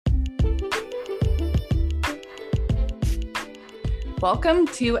Welcome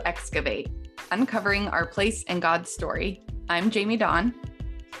to Excavate, uncovering our place in God's story. I'm Jamie Dawn.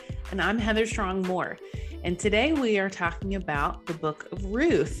 And I'm Heather Strong Moore. And today we are talking about the book of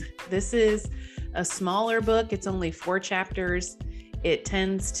Ruth. This is a smaller book. It's only 4 chapters. It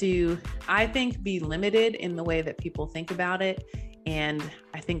tends to, I think, be limited in the way that people think about it. And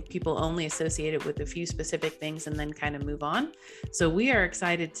I think people only associate it with a few specific things and then kind of move on. So we are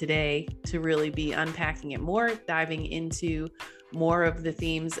excited today to really be unpacking it more, diving into more of the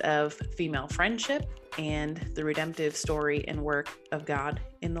themes of female friendship and the redemptive story and work of God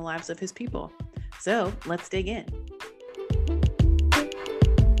in the lives of his people. So let's dig in.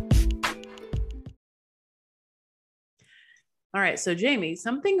 All right, so Jamie,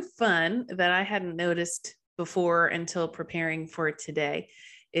 something fun that I hadn't noticed before until preparing for today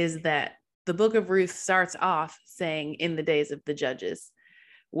is that the book of Ruth starts off saying in the days of the judges,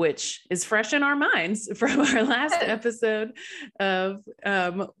 which is fresh in our minds from our last episode of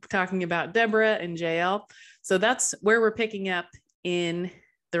talking about Deborah and Jael. So that's where we're picking up in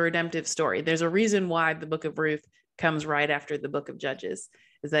the redemptive story. There's a reason why the book of Ruth comes right after the book of Judges,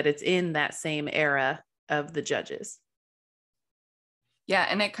 is that it's in that same era of the judges. Yeah,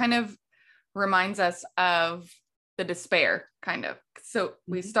 and it kind of reminds us of the despair, kind of. So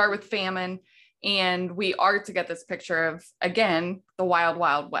we start with famine, and we are to get this picture of, again, the wild,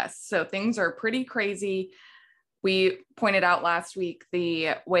 wild west. So things are pretty crazy. We pointed out last week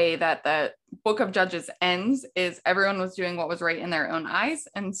the way that the book of Judges ends is everyone was doing what was right in their own eyes.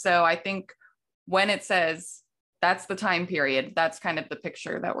 And so I think when it says that's the time period, that's kind of the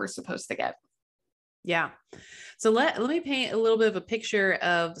picture that we're supposed to get. Yeah. So let me paint a little bit of a picture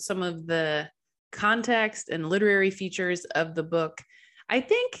of some of the context and literary features of the book. I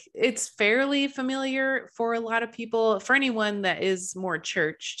think it's fairly familiar for a lot of people. For anyone that is more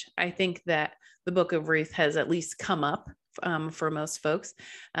churched, I think that the book of Ruth has at least come up for most folks.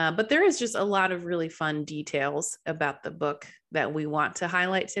 But there is just a lot of really fun details about the book that we want to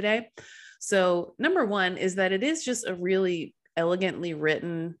highlight today. So number one is that it is just a really elegantly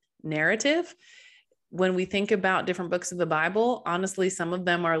written narrative. When we think about different books of the Bible, honestly, some of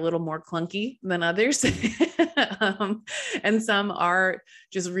them are a little more clunky than others. And some are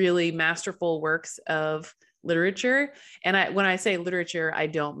just really masterful works of literature. And when I say literature, I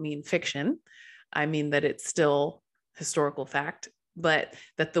don't mean fiction. I mean that it's still historical fact, but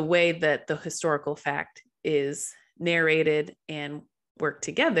that the way that the historical fact is narrated and worked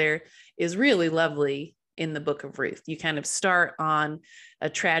together is really lovely. In the book of Ruth, you kind of start on a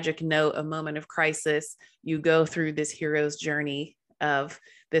tragic note, a moment of crisis. You go through this hero's journey of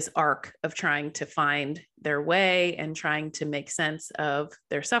this arc of trying to find their way and trying to make sense of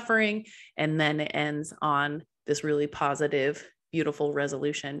their suffering. And then it ends on this really positive, beautiful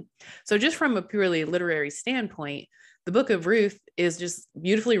resolution. So just from a purely literary standpoint, the book of Ruth is just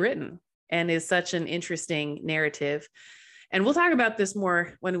beautifully written and is such an interesting narrative. And we'll talk about this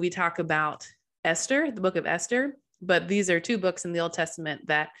more when we talk about Esther, the book of Esther, but these are 2 books in the Old Testament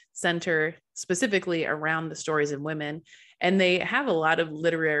that center specifically around the stories of women. And they have a lot of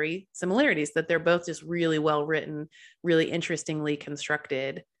literary similarities, that they're both just really well written, really interestingly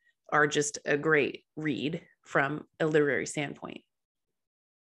constructed, are just a great read from a literary standpoint.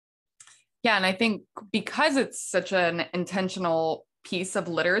 Yeah, and I think because it's such an intentional piece of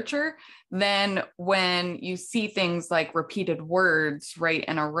literature, then when you see things like repeated words right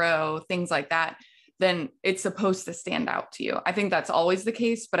in a row, things like that, then it's supposed to stand out to you. I think that's always the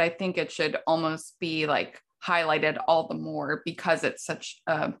case, but I think it should almost be like highlighted all the more because it's such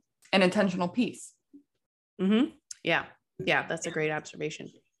an intentional piece. Mm-hmm. Yeah, that's a great observation.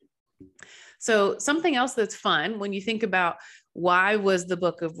 So something else that's fun when you think about why was the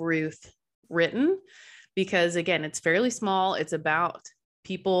book of Ruth written? Because again, it's fairly small. It's about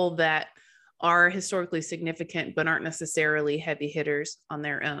people that are historically significant, but aren't necessarily heavy hitters on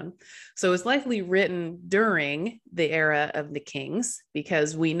their own. So it's likely written during the era of the kings,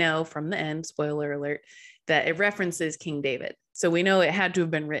 because we know from the end, spoiler alert, that it references King David. So we know it had to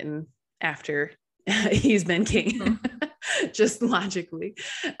have been written after he's been king, just logically.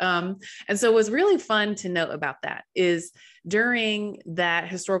 And so what's really fun to note about that is during that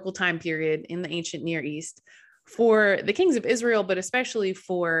historical time period in the ancient Near East, for the kings of Israel, but especially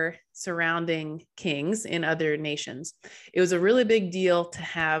for surrounding kings in other nations, it was a really big deal to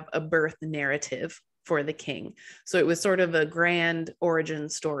have a birth narrative for the king. So it was sort of a grand origin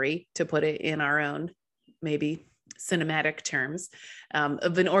story, to put it in our own, maybe cinematic terms,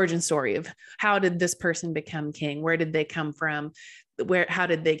 of an origin story of how did this person become king? Where did they come from? How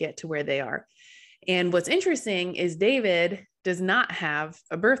did they get to where they are? And what's interesting is David does not have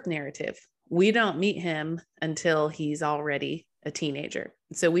a birth narrative. We don't meet him until he's already a teenager.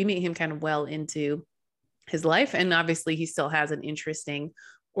 So we meet him kind of well into his life. And obviously he still has an interesting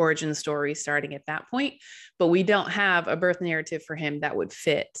origin story starting at that point, but we don't have a birth narrative for him that would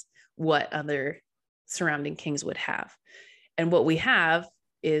fit what other surrounding kings would have. And what we have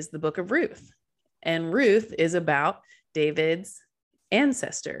is the book of Ruth. And Ruth is about David's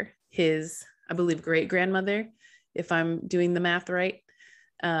ancestor, his, I believe, great grandmother, if I'm doing the math right.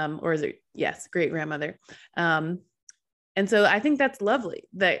 Or is it? Yes, great grandmother. And so I think that's lovely,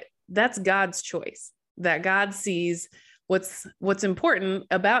 that that's God's choice, that God sees what's important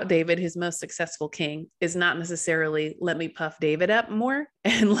about David, his most successful king, is not necessarily let me puff David up more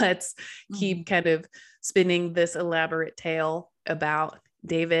and let's keep kind of spinning this elaborate tale about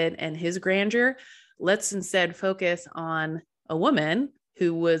David and his grandeur. Let's instead focus on a woman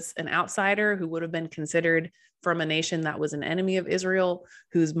who was an outsider, who would have been considered from a nation that was an enemy of Israel,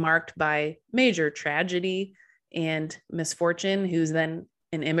 who's marked by major tragedy and misfortune, who's then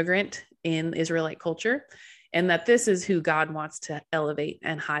an immigrant in Israelite culture, and that this is who God wants to elevate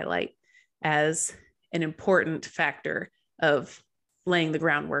and highlight as an important factor of laying the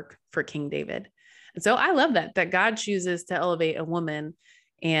groundwork for King David. And so I love that God chooses to elevate a woman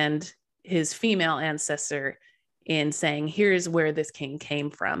and his female ancestor in saying, here's where this king came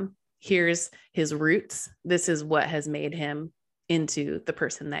from. Here's his roots. This is what has made him into the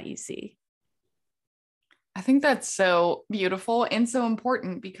person that you see. I think that's so beautiful and so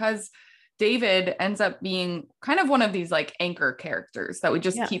important, because David ends up being kind of one of these like anchor characters that we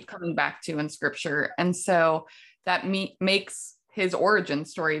just keep coming back to in scripture. And so that makes his origin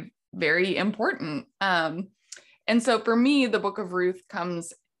story very important. And so for me, the book of Ruth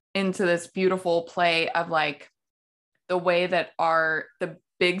comes into this beautiful play of like the way that the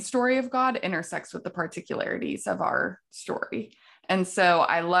big story of God intersects with the particularities of our story. And so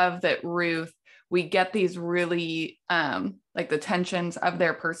I love that Ruth, we get these really like the tensions of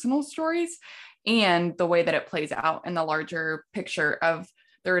their personal stories and the way that it plays out in the larger picture of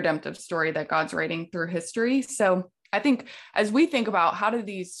the redemptive story that God's writing through history. So I think as we think about how do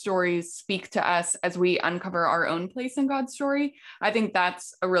these stories speak to us as we uncover our own place in God's story, I think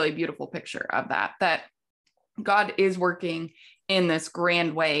that's a really beautiful picture of that God is working in this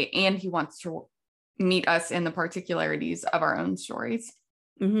grand way, and he wants to meet us in the particularities of our own stories.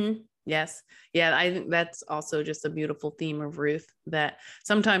 Mm-hmm. Yes. Yeah. I think that's also just a beautiful theme of Ruth, that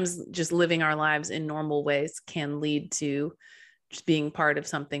sometimes just living our lives in normal ways can lead to just being part of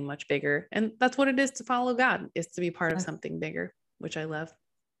something much bigger. And that's what it is to follow God, is to be part of something bigger, which I love.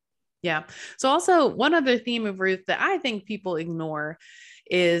 Yeah. So also one other theme of Ruth that I think people ignore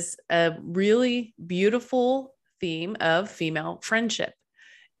is a really beautiful theme of female friendship.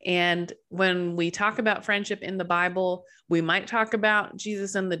 And when we talk about friendship in the Bible, we might talk about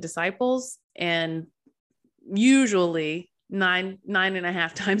Jesus and the disciples, and usually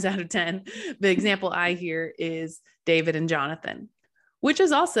 9.5 times out of 10, the example I hear is David and Jonathan, which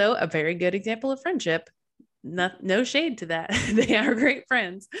is also a very good example of friendship. No shade to that. They are great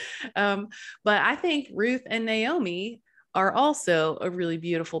friends. But I think Ruth and Naomi are also a really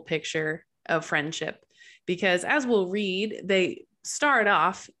beautiful picture of friendship, because as we'll read, they start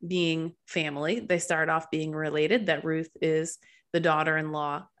off being family. They start off being related, that Ruth is the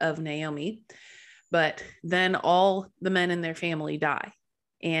daughter-in-law of Naomi, but then all the men in their family die.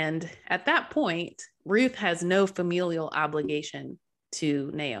 And at that point, Ruth has no familial obligation to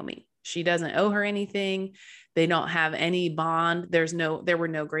Naomi. She doesn't owe her anything. They don't have any bond. There were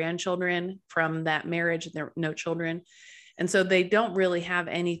no grandchildren from that marriage. There were no children. And so they don't really have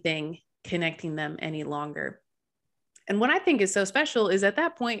anything connecting them any longer. And what I think is so special is at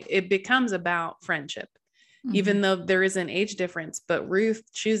that point, it becomes about friendship, even though there is an age difference. But Ruth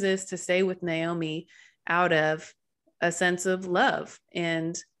chooses to stay with Naomi out of a sense of love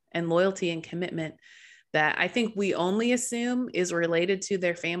and loyalty and commitment that I think we only assume is related to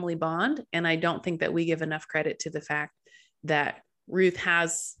their family bond. And I don't think that we give enough credit to the fact that Ruth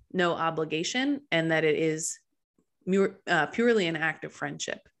has no obligation and that it is purely an act of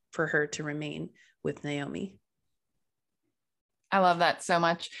friendship for her to remain with Naomi. I love that so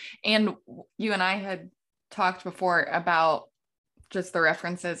much. And you and I had talked before about just the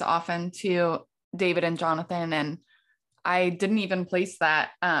references often to David and Jonathan. And I didn't even place that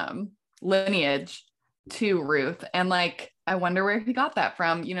lineage to Ruth. And like, I wonder where he got that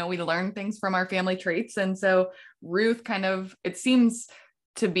from. You know, we learn things from our family traits. And so Ruth kind of, it seems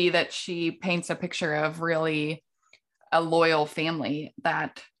to be that she paints a picture of really a loyal family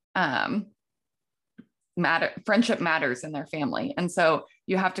that friendship matters in their family. And so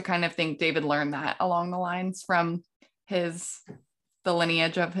you have to kind of think David learned that along the lines from the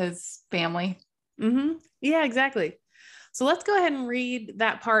lineage of his family. Mm-hmm. Yeah, exactly. So let's go ahead and read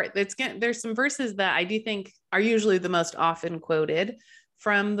that part. There's some verses that I do think are usually the most often quoted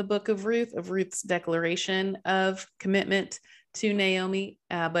from the book of Ruth's declaration of commitment to Naomi,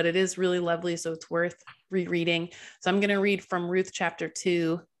 but it is really lovely, so it's worth rereading. So I'm going to read from Ruth chapter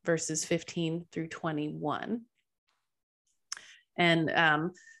 2, verses 15 through 21.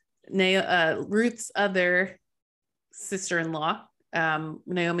 And Ruth's other sister-in-law,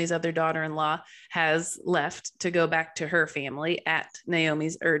 Naomi's other daughter-in-law, has left to go back to her family at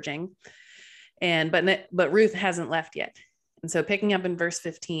Naomi's urging. But Ruth hasn't left yet. And so picking up in verse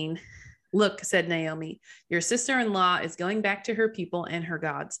 15, "Look," said Naomi, "your sister-in-law is going back to her people and her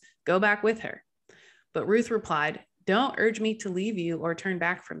gods. Go back with her." But Ruth replied, "Don't urge me to leave you or turn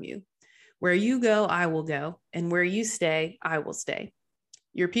back from you. Where you go, I will go, and where you stay, I will stay.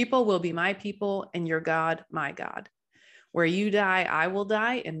 Your people will be my people, and your God, my God. Where you die, I will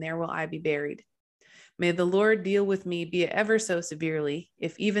die, and there will I be buried. May the Lord deal with me, be it ever so severely,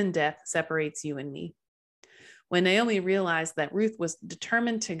 if even death separates you and me." When Naomi realized that Ruth was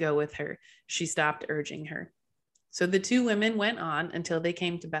determined to go with her, she stopped urging her. So the two women went on until they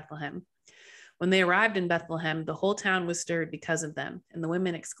came to Bethlehem. When they arrived in Bethlehem, the whole town was stirred because of them, and the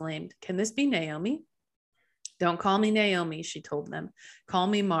women exclaimed, "Can this be Naomi?" "Don't call me Naomi," she told them. "Call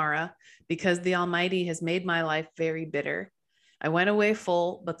me Mara, because the Almighty has made my life very bitter. I went away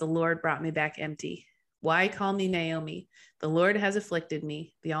full, but the Lord brought me back empty. Why call me Naomi? The Lord has afflicted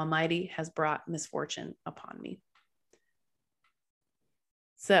me. The Almighty has brought misfortune upon me."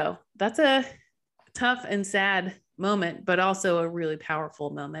 So that's a tough and sad moment, but also a really powerful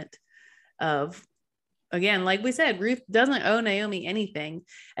moment of, again, like we said, Ruth doesn't owe Naomi anything.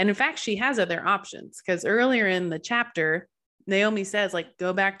 And in fact, she has other options, because earlier in the chapter, Naomi says, like,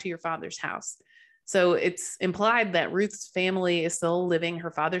 go back to your father's house. So it's implied that Ruth's family is still living,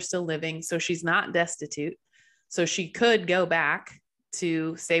 her father's still living, so she's not destitute. So she could go back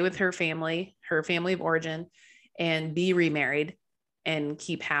to stay with her family of origin, and be remarried and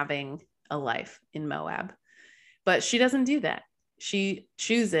keep having a life in Moab. But she doesn't do that. She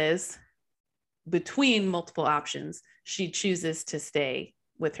chooses between multiple options. She chooses to stay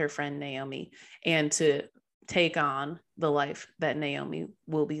with her friend Naomi and to take on the life that Naomi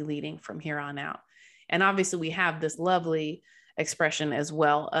will be leading from here on out. And obviously we have this lovely expression as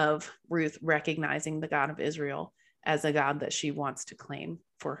well of Ruth recognizing the God of Israel as a God that she wants to claim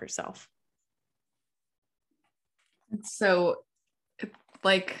for herself. So,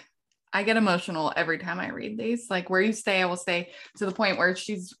 like, I get emotional every time I read these. Like, where you stay, I will stay, to the point where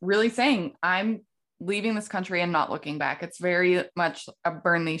she's really saying, I'm leaving this country and not looking back. It's very much a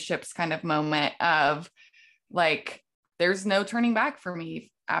burn these ships kind of moment of, like, there's no turning back for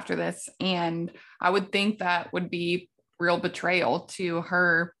me after this. And I would think that would be real betrayal to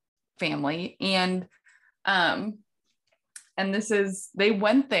her family. And they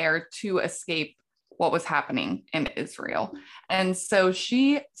went there to escape what was happening in Israel. And so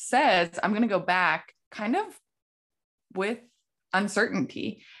she says, I'm going to go back kind of with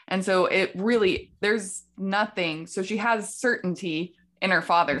uncertainty. And so it really, there's nothing. So she has certainty in her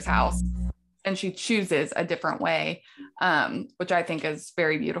father's house, and she chooses a different way, which I think is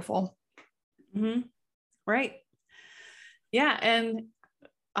very beautiful. Mm-hmm. Right. Yeah. And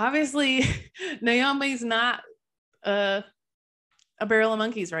obviously Naomi's not a barrel of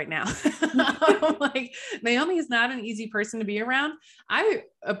monkeys right now. Like, Naomi is not an easy person to be around. I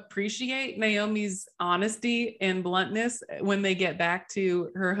appreciate Naomi's honesty and bluntness when they get back to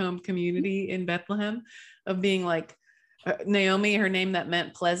her home community in Bethlehem, of being like, Naomi, her name that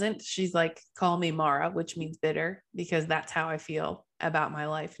meant pleasant, she's like, call me Mara, which means bitter, because that's how I feel about my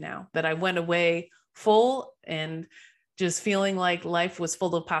life now, that I went away full and just feeling like life was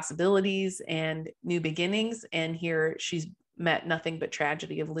full of possibilities and new beginnings. And here she's met nothing but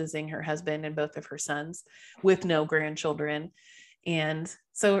tragedy of losing her husband and both of her sons with no grandchildren. And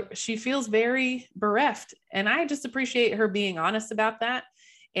so she feels very bereft. And I just appreciate her being honest about that.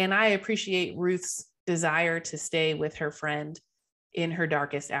 And I appreciate Ruth's desire to stay with her friend in her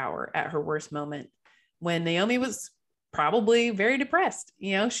darkest hour, at her worst moment, when Naomi was probably very depressed.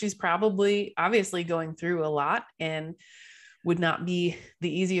 You know, she's probably obviously going through a lot and would not be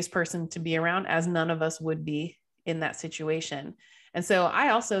the easiest person to be around, as none of us would be in that situation. And so I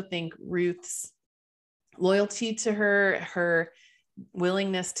also think Ruth's loyalty to her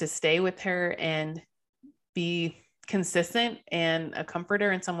willingness to stay with her and be consistent and a comforter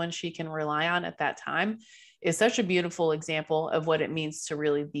and someone she can rely on at that time is such a beautiful example of what it means to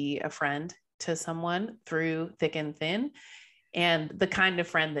really be a friend to someone through thick and thin, and the kind of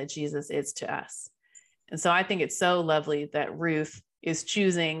friend that Jesus is to us. And so I think it's so lovely that Ruth is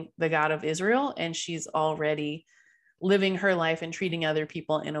choosing the God of Israel, and she's already living her life and treating other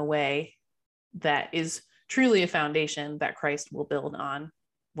people in a way that is truly a foundation that Christ will build on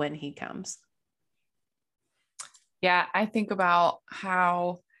when he comes. Yeah, I think about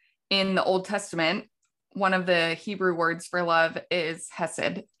how in the Old Testament, one of the Hebrew words for love is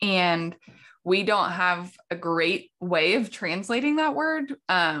hesed. And we don't have a great way of translating that word.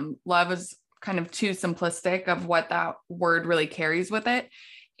 Love is kind of too simplistic of what that word really carries with it.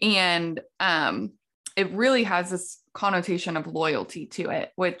 And it really has this connotation of loyalty to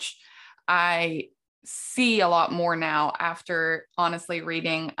it, which I see a lot more now after honestly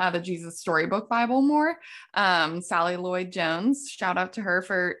reading the Jesus Storybook Bible more. Sally Lloyd Jones, shout out to her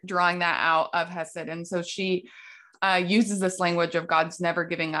for drawing that out of Hesed. And so she uses this language of God's never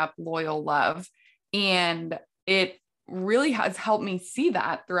giving up loyal love. And it really has helped me see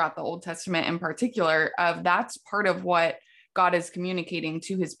that throughout the Old Testament in particular, of that's part of what God is communicating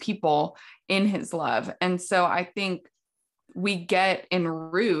to his people in his love. And so I think we get in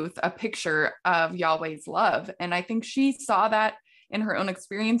Ruth a picture of Yahweh's love. And I think she saw that in her own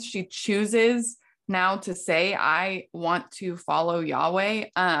experience. She chooses now to say, I want to follow Yahweh.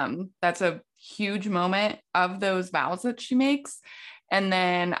 That's a huge moment of those vows that she makes. And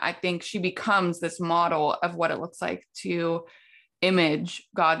then I think she becomes this model of what it looks like to image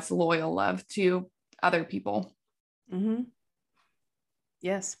God's loyal love to other people. Mm-hmm.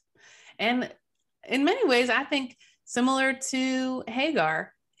 Yes. And in many ways, I think similar to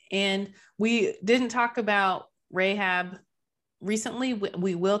Hagar. And we didn't talk about Rahab recently.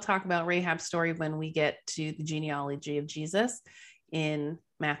 We will talk about Rahab's story when we get to the genealogy of Jesus in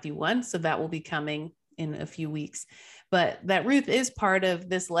Matthew 1. So that will be coming in a few weeks. But that Ruth is part of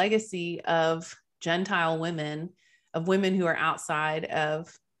this legacy of Gentile women, of women who are outside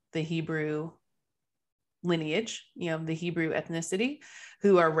of the Hebrew lineage, the Hebrew ethnicity,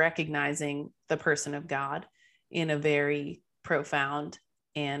 who are recognizing the person of God in a very profound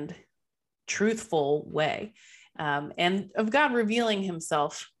and truthful way, and of God revealing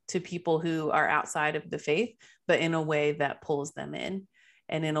himself to people who are outside of the faith, but in a way that pulls them in,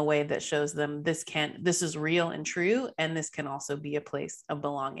 and in a way that shows them this is real and true, and this can also be a place of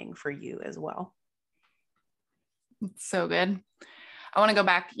belonging for you as well. So good. I want to go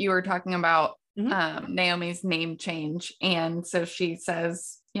back. You were talking about Naomi's name change. And so she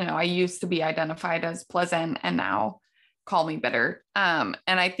says, I used to be identified as pleasant and now call me bitter. And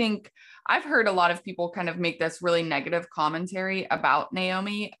I think I've heard a lot of people kind of make this really negative commentary about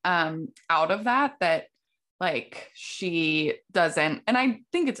Naomi out of that like she doesn't. And I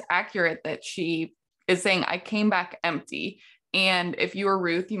think it's accurate that she is saying, I came back empty. And if you were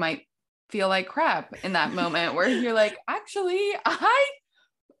Ruth, you might feel like crap in that moment where you're like, actually, I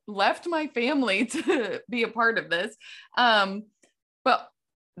left my family to be a part of this. But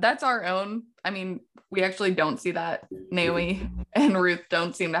that's our own. I mean, we actually don't see that. Naomi and Ruth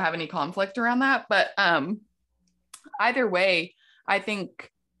don't seem to have any conflict around that. But either way, I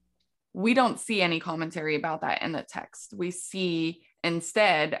think we don't see any commentary about that in the text. We see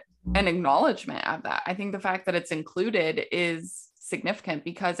instead an acknowledgement of that. I think the fact that it's included is significant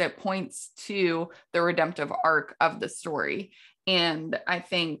because it points to the redemptive arc of the story. And I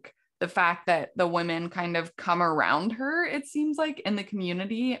think the fact that the women kind of come around her, it seems like, in the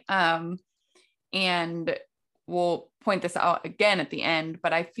community, and we'll point this out again at the end,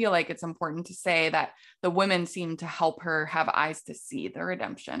 but I feel like it's important to say that the women seem to help her have eyes to see the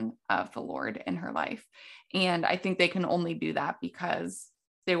redemption of the Lord in her life. And I think they can only do that because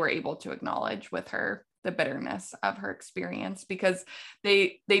they were able to acknowledge with her the bitterness of her experience, because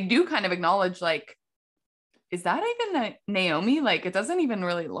they do kind of acknowledge, like, is that even Naomi? Like, it doesn't even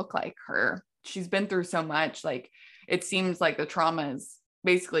really look like her. She's been through so much. Like, it seems like the trauma is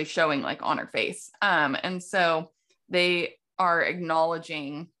basically showing like on her face. And so they are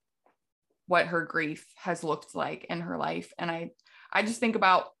acknowledging what her grief has looked like in her life. And I just think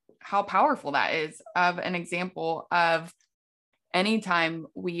about how powerful that is of an example of anytime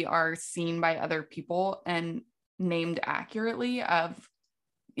we are seen by other people and named accurately of,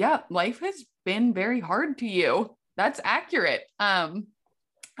 yeah, life has been very hard to you. That's accurate. I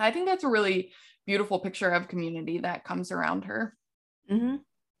think that's a really beautiful picture of community that comes around her. Mm-hmm.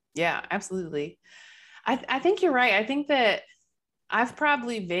 Yeah, absolutely. I think you're right. I think that I've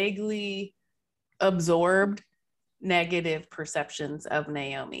probably vaguely absorbed negative perceptions of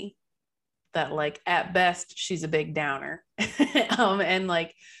Naomi, that like at best she's a big downer, and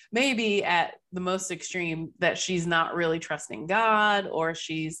like maybe at the most extreme that she's not really trusting God, or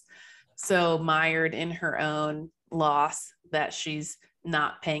she's so mired in her own loss that she's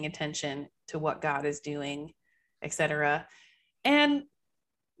not paying attention to what God is doing, etc. And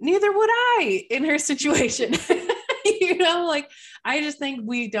neither would I in her situation. Like I just think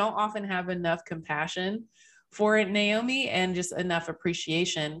we don't often have enough compassion for Naomi and just enough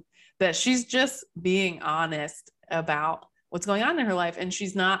appreciation that she's just being honest about what's going on in her life. And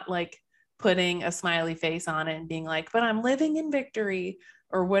she's not like putting a smiley face on it and being like, but I'm living in victory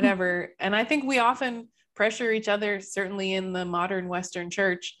or whatever. And I think we often pressure each other, certainly in the modern Western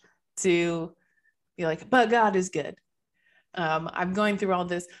church, to be like, but God is good. I'm going through all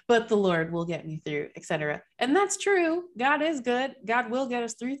this, but the Lord will get me through, etc. And that's true. God is good. God will get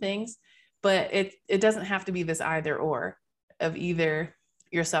us through things, but it doesn't have to be this either or of either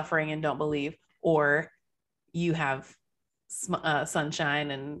you're suffering and don't believe, or you have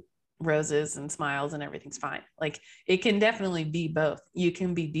sunshine and roses and smiles and everything's fine. Like it can definitely be both. You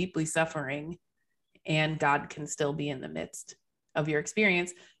can be deeply suffering and God can still be in the midst of your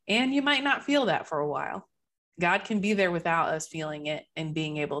experience. And you might not feel that for a while. God can be there without us feeling it and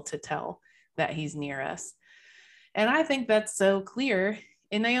being able to tell that he's near us. And I think that's so clear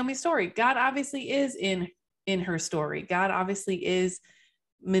in Naomi's story. God obviously is in her story. God obviously is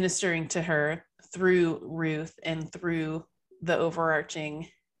ministering to her through Ruth and through the overarching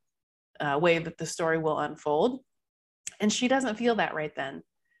way that the story will unfold. And she doesn't feel that right then.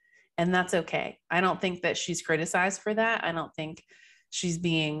 And that's okay. I don't think that she's criticized for that. I don't think she's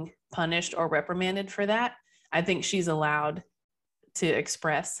being punished or reprimanded for that. I think she's allowed to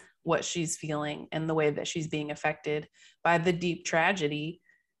express what she's feeling and the way that she's being affected by the deep tragedy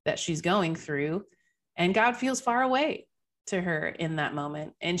that she's going through. And God feels far away to her in that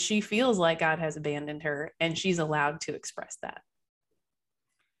moment. And she feels like God has abandoned her, and she's allowed to express that.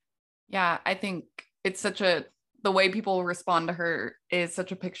 Yeah, I think it's the way people respond to her is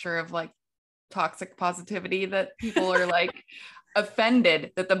such a picture of like toxic positivity, that people are like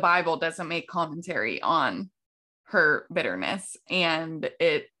offended that the Bible doesn't make commentary on her bitterness. And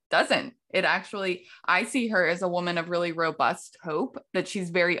it doesn't. It actually, I see her as a woman of really robust hope, that she's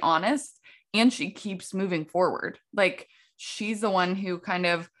very honest and she keeps moving forward. Like she's the one who kind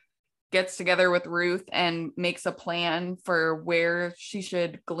of gets together with Ruth and makes a plan for where she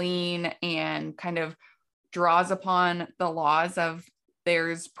should glean, and kind of draws upon the laws of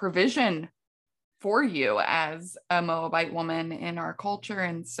there's provision for you as a Moabite woman in our culture.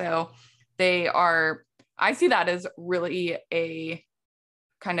 And so I see that as really a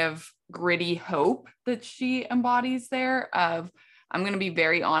kind of gritty hope that she embodies there of, I'm going to be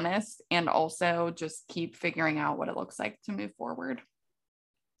very honest and also just keep figuring out what it looks like to move forward.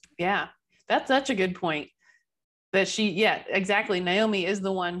 Yeah, that's such a good point. That yeah, exactly. Naomi is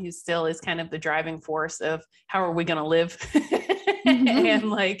the one who still is kind of the driving force of how are we going to live?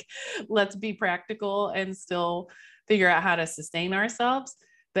 And like, let's be practical and still figure out how to sustain ourselves.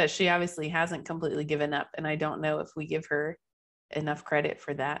 But she obviously hasn't completely given up. And I don't know if we give her enough credit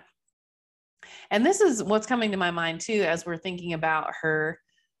for that. And this is what's coming to my mind too, as we're thinking about her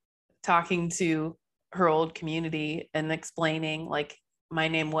talking to her old community and explaining like, my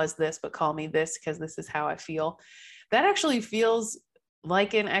name was this, but call me this because this is how I feel. That actually feels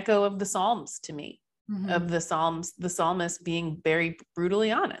like an echo of the Psalms to me, of the psalmist being very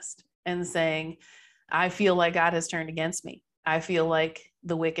brutally honest and saying, I feel like God has turned against me. I feel like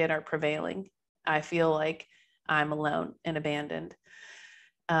the wicked are prevailing. I feel like I'm alone and abandoned.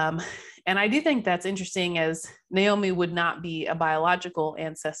 And I do think that's interesting, as Naomi would not be a biological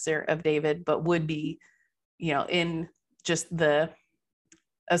ancestor of David, but would be, in just the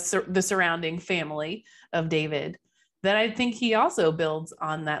surrounding family of David, that I think he also builds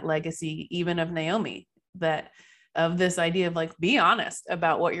on that legacy, even of Naomi, that of this idea of like, be honest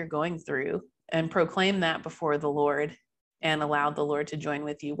about what you're going through and proclaim that before the Lord and allow the Lord to join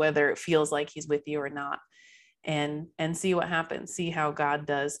with you, whether it feels like he's with you or not, and see what happens, see how God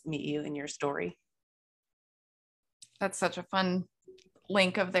does meet you in your story. That's such a fun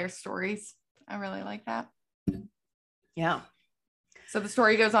link of their stories. I really like that. Yeah. So the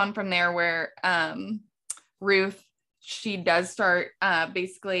story goes on from there where Ruth, she does start,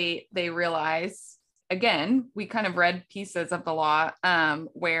 basically they realize, again, we kind of read pieces of the law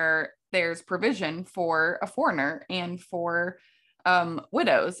where there's provision for a foreigner and for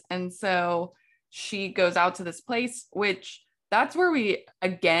widows. And so she goes out to this place, which that's where we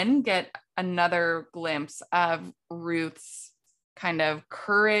again get another glimpse of Ruth's kind of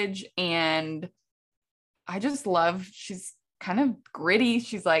courage. And I just love, she's kind of gritty.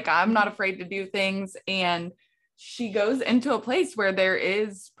 She's like, I'm not afraid to do things. And she goes into a place where there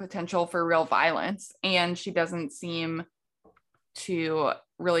is potential for real violence, and she doesn't seem to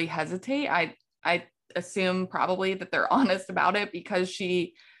really hesitate. I assume probably that they're honest about it, because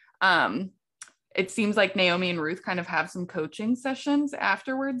she, it seems like Naomi and Ruth kind of have some coaching sessions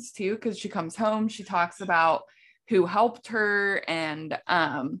afterwards too, because she comes home, she talks about who helped her and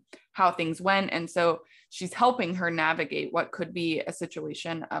how things went. And so she's helping her navigate what could be a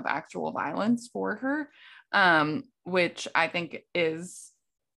situation of actual violence for her, which I think is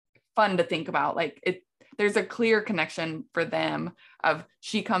fun to think about. Like there's a clear connection for them of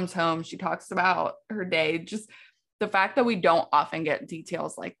she comes home, she talks about her day. Just the fact that we don't often get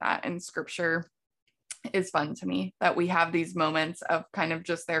details like that in scripture is fun to me, that we have these moments of kind of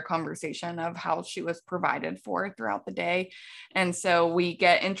just their conversation of how she was provided for throughout the day. And so we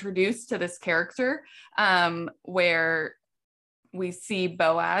get introduced to this character where we see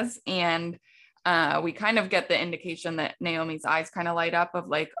Boaz, and we kind of get the indication that Naomi's eyes kind of light up of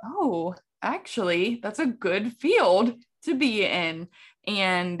like, oh, actually, that's a good field to be in.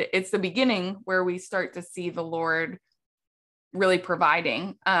 And it's the beginning where we start to see the Lord really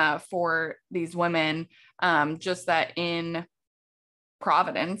providing for these women, just that in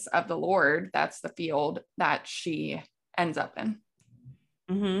providence of the Lord, that's the field that she ends up in.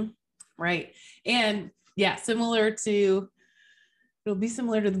 Mm-hmm. Right. And yeah, it'll be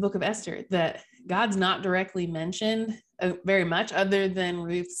similar to the book of Esther, that God's not directly mentioned very much other than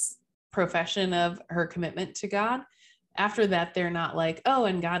Ruth's profession of her commitment to God. After that, they're not like, oh,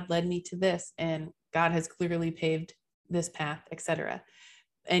 and God led me to this, and God has clearly paved this path, etc.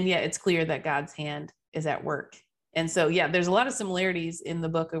 And yet it's clear that God's hand is at work. And so, yeah, there's a lot of similarities in the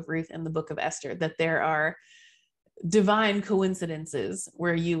book of Ruth and the book of Esther, that there are divine coincidences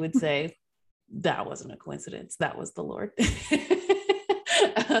where you would say, that wasn't a coincidence, that was the Lord.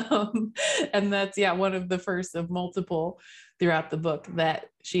 And that's, yeah, one of the first of multiple throughout the book, that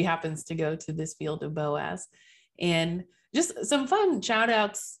she happens to go to this field of Boaz. And just some fun shout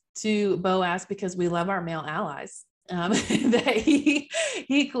outs to Boaz, because we love our male allies. That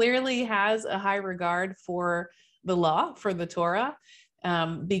he clearly has a high regard for the law, for the Torah,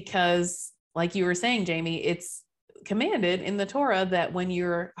 because like you were saying, Jamie, it's commanded in the Torah that when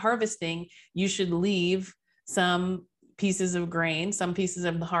you're harvesting, you should leave some pieces of grain, some pieces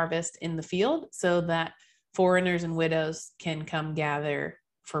of the harvest in the field, so that foreigners and widows can come gather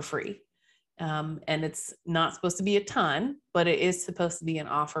for free. And it's not supposed to be a ton, but it is supposed to be an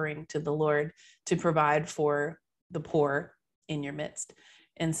offering to the Lord to provide for the poor in your midst.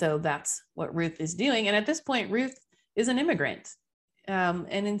 And so that's what Ruth is doing. And at this point, Ruth is an immigrant. And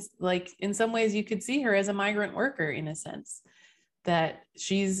in some ways you could see her as a migrant worker, in a sense, that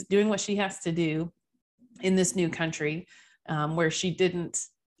she's doing what she has to do in this new country, where she didn't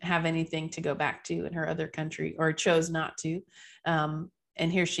have anything to go back to in her other country, or chose not to.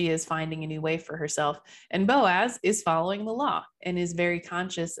 And here she is finding a new way for herself. And Boaz is following the law and is very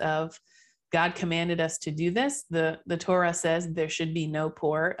conscious of, God commanded us to do this. The Torah says there should be no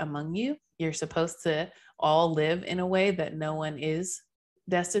poor among you. You're supposed to all live in a way that no one is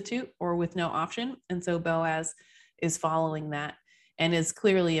destitute or with no option. And so Boaz is following that, and is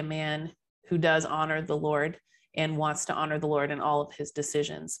clearly a man who does honor the Lord and wants to honor the Lord in all of his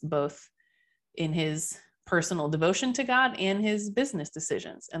decisions, both in his personal devotion to God and his business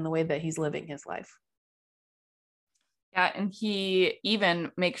decisions and the way that he's living his life. Yeah, and he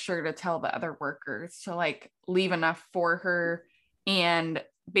even makes sure to tell the other workers to like leave enough for her and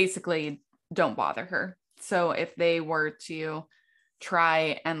basically don't bother her. So if they were to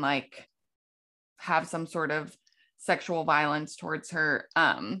try and like have some sort of sexual violence towards her,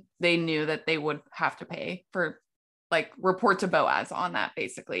 they knew that they would have to pay for, like, report to Boaz on that,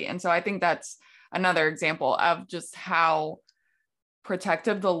 basically. And so I think that's another example of just how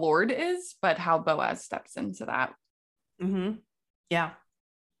protective the Lord is, but how Boaz steps into that. Mm-hmm. Yeah.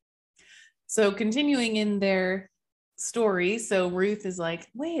 So continuing in their story, so Ruth is like,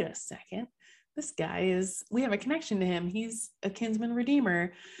 wait a second, this guy we have a connection to him. He's a kinsman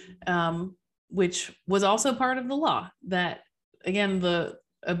redeemer, which was also part of the law. That, again,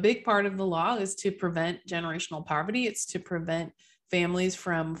 a big part of the law is to prevent generational poverty. It's to prevent families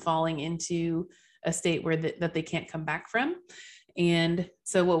from falling into a state where that they can't come back from. And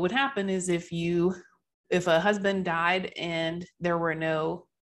so what would happen is if a husband died and there were no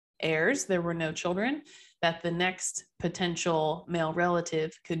heirs, there were no children, that the next potential male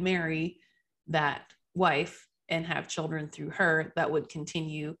relative could marry that wife and have children through her that would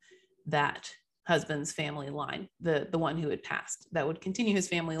continue that husband's family line, the one who had passed, that would continue his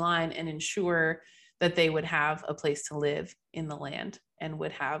family line and ensure that they would have a place to live in the land and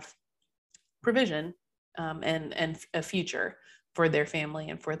would have provision and a future for their family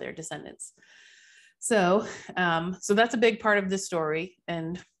and for their descendants. So that's a big part of this story,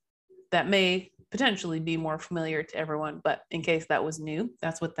 and that may potentially be more familiar to everyone, but in case that was new,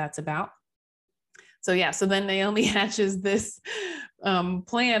 that's what that's about. So yeah, so then Naomi hatches this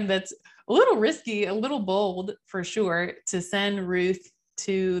plan that's a little risky, a little bold for sure, to send Ruth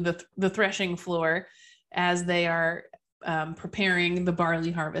to the threshing floor as they are preparing the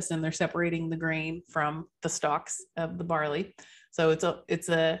barley harvest, and they're separating the grain from the stalks of the barley. So it's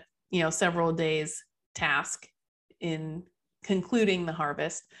a several days task in concluding the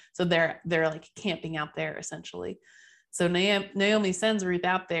harvest. So they're like camping out there essentially. So Naomi sends Ruth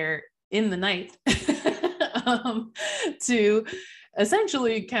out there in the night to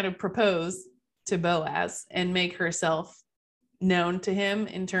essentially kind of propose to Boaz and make herself known to him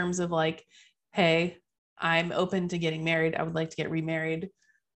in terms of like, hey, I'm open to getting married. I would like to get remarried.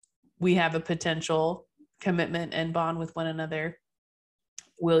 We have a potential commitment and bond with one another.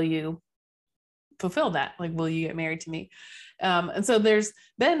 Will you fulfill that? Like, will you get married to me? And so there's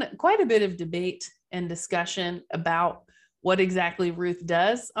been quite a bit of debate and discussion about what exactly Ruth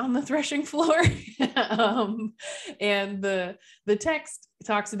does on the threshing floor. And the text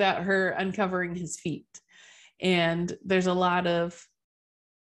talks about her uncovering his feet. And there's a lot of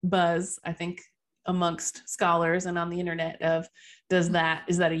buzz, I think, amongst scholars and on the internet of, is that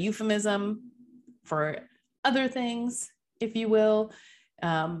a euphemism for other things, if you will?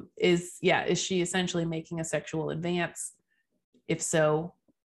 Is she essentially making a sexual advance? If so,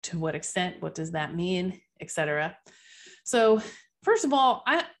 to what extent? What does that mean, etc.? So first of all,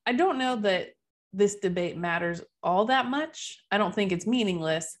 I don't know that this debate matters all that much. I don't think it's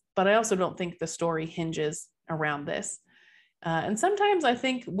meaningless, but I also don't think the story hinges around this. And sometimes I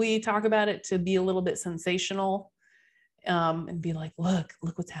think we talk about it to be a little bit sensational, and be like, look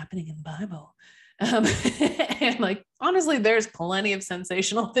what's happening in the Bible. And like, honestly, there's plenty of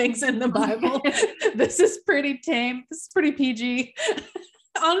sensational things in the Bible. This is pretty tame. This is pretty PG.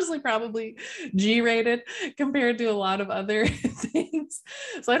 Honestly, probably G-rated compared to a lot of other things.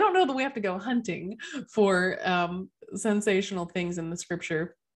 So I don't know that we have to go hunting for sensational things in the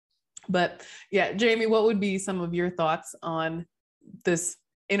scripture. But yeah, Jamie, what would be some of your thoughts on this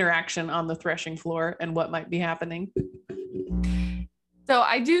interaction on the threshing floor and what might be happening? So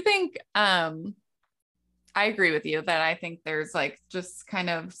I do think, I agree with you that I think there's like just kind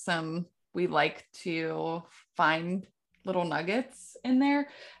of we like to find little nuggets in there.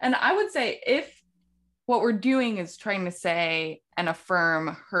 And I would say if what we're doing is trying to say and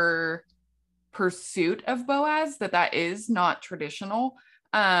affirm her pursuit of Boaz, that is not traditional,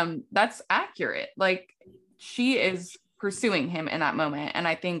 that's accurate. Like, she is pursuing him in that moment. And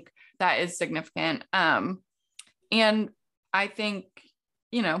I think that is significant. And I think,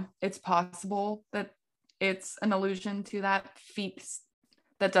 it's possible that it's an allusion to that feat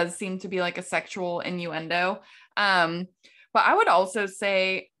that does seem to be like a sexual innuendo. But I would also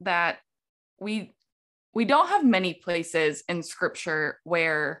say that we don't have many places in scripture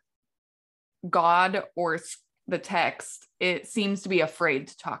where God or the text, it seems to be afraid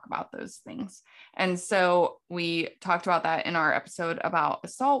to talk about those things. And so we talked about that in our episode about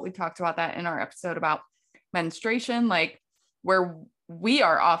assault. We talked about that in our episode about menstruation, like where we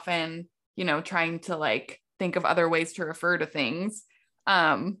are often, trying to like think of other ways to refer to things.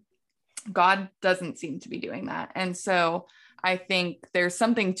 God doesn't seem to be doing that. And so I think there's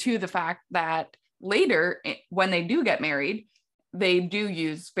something to the fact that later, when they do get married, they do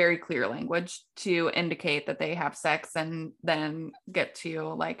use very clear language to indicate that they have sex and then get to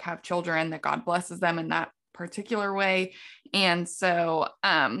like have children, that God blesses them in that particular way. And so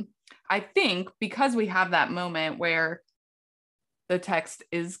I think because we have that moment where the text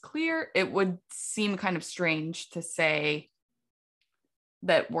is clear, it would seem kind of strange to say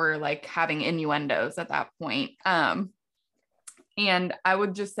that we're like having innuendos at that point. And I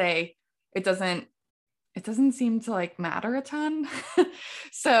would just say it doesn't seem to like matter a ton.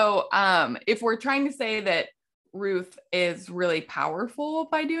 So if we're trying to say that Ruth is really powerful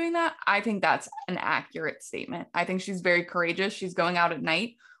by doing that, I think that's an accurate statement. I think she's very courageous. She's going out at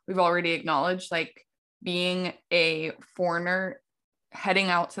night. We've already acknowledged like being a foreigner heading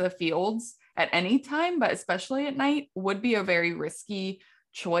out to the fields at any time, but especially at night, would be a very risky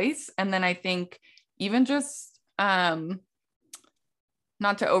choice. And then I think even just not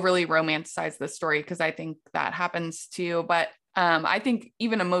to overly romanticize the story, because I think that happens too, but I think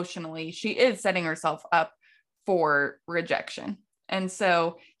even emotionally, she is setting herself up for rejection. And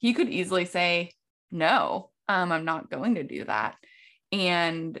so he could easily say, no, I'm not going to do that.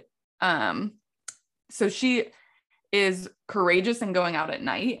 And so she is courageous in going out at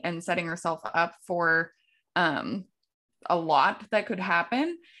night and setting herself up for a lot that could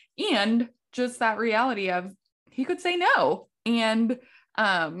happen. And just that reality of he could say no. And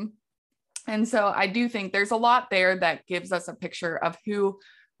so I do think there's a lot there that gives us a picture of who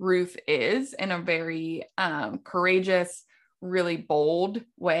Ruth is in a very courageous, really bold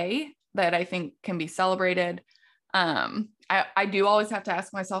way. that I think can be celebrated. I do always have to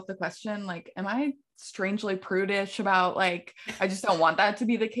ask myself the question, like, am I strangely prudish about, like, I just don't want that to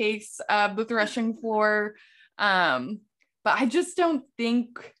be the case of the threshing floor. But I just don't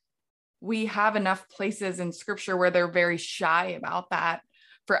think we have enough places in scripture where they're very shy about that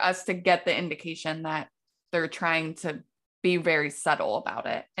for us to get the indication that they're trying to be very subtle about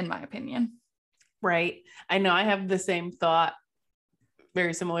it, in my opinion. Right. I know I have the same thought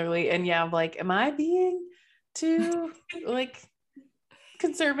very similarly. And yeah, I'm like, am I being too like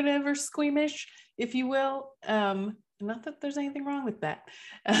conservative or squeamish, if you will? Not that there's anything wrong with that.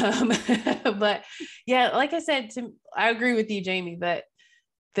 But yeah, like I said, I agree with you, Jamie, that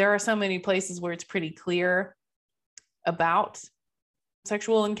there are so many places where it's pretty clear about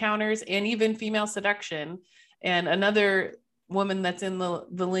sexual encounters and even female seduction. And another woman that's in the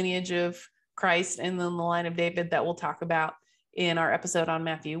lineage of Christ and then the line of David that we'll talk about in our episode on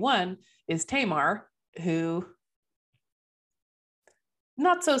Matthew 1 is Tamar, who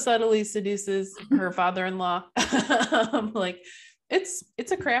not so subtly seduces her father-in-law. Like it's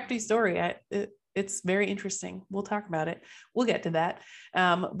a crafty story. It's very interesting. We'll talk about it. We'll get to that.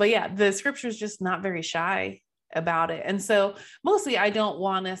 But yeah, the scripture is just not very shy about it. And so mostly I don't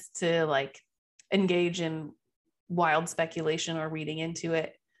want us to like engage in wild speculation or reading into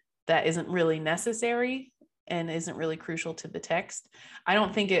it that isn't really necessary and isn't really crucial to the text. I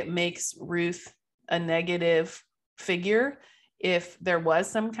don't think it makes Ruth a negative figure if there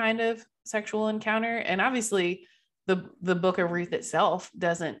was some kind of sexual encounter. And obviously the book of Ruth itself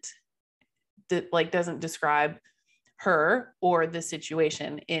doesn't describe her or the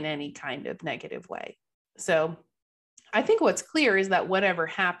situation in any kind of negative way. So I think what's clear is that whatever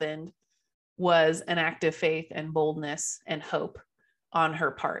happened was an act of faith and boldness and hope on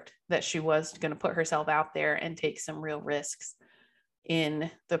her part, that she was going to put herself out there and take some real risks in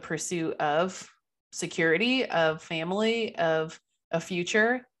the pursuit of security, of family, of a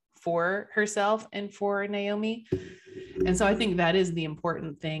future for herself and for Naomi. And so I think that is the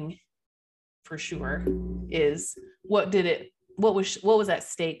important thing for sure, is what was at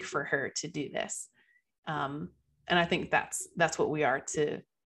stake for her to do this. And I think that's what we are to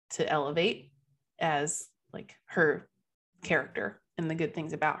elevate as like her character and the good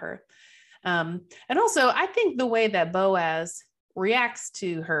things about her. And also I think the way that Boaz reacts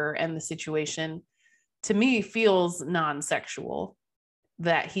to her and the situation, to me, feels non-sexual,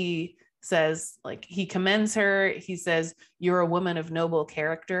 that he says, like, he commends her. He says, "You're a woman of noble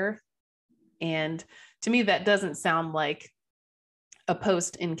character." And to me, that doesn't sound like a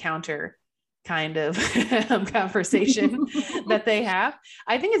post-encounter kind of conversation that they have.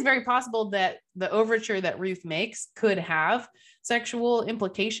 I think it's very possible that the overture that Ruth makes could have sexual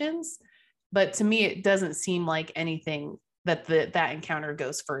implications, but to me, it doesn't seem like anything that that encounter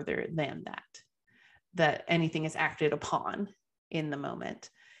goes further than that anything is acted upon in the moment.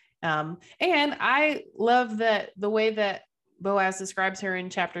 And I love that the way that Boaz describes her in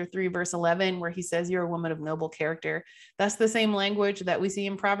chapter 3, verse 11, where he says, "You're a woman of noble character." That's the same language that we see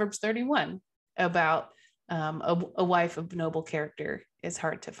in Proverbs 31 about a wife of noble character is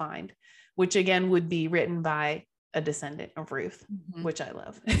hard to find, which again would be written by a descendant of Ruth, which I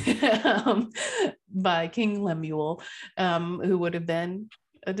love, by King Lemuel, who would have been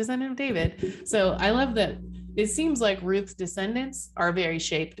a descendant of David. So I love that it seems like Ruth's descendants are very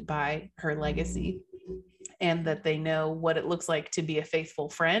shaped by her legacy, and that they know what it looks like to be a faithful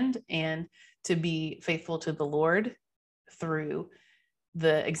friend and to be faithful to the Lord through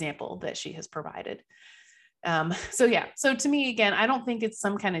the example that she has provided. So to me, again, I don't think it's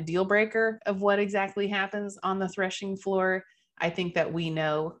some kind of deal breaker of what exactly happens on the threshing floor. I think that we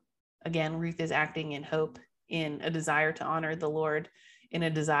know, again, Ruth is acting in hope, in a desire to honor the Lord, in a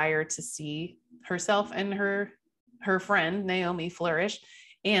desire to see herself and her friend Naomi flourish.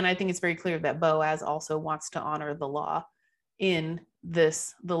 And I think it's very clear that Boaz also wants to honor the law in the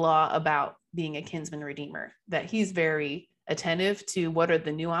law about being a kinsman redeemer, that he's very attentive to what are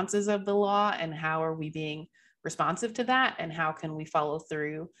the nuances of the law and how are we being responsive to that, and how can we follow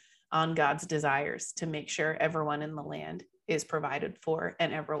through on God's desires to make sure everyone in the land is provided for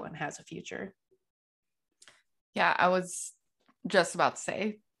and everyone has a future. Yeah, I was just about to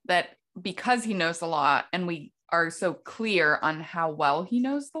say that because he knows the law and we are so clear on how well he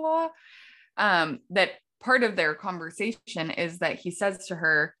knows the law, that part of their conversation is that he says to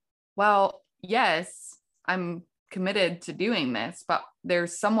her, well, yes, I'm committed to doing this, but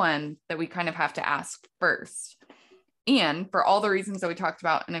there's someone that we kind of have to ask first. And for all the reasons that we talked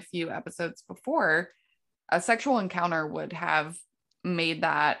about in a few episodes before, a sexual encounter would have made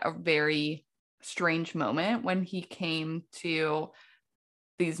that a very strange moment when he came to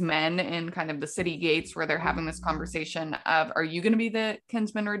these men in kind of the city gates where they're having this conversation of, are you going to be the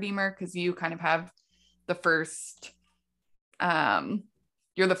kinsman redeemer? Because you kind of have the first,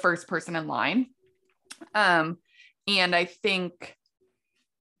 you're the first person in line. And I think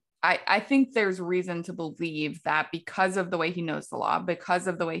there's reason to believe that because of the way he knows the law, because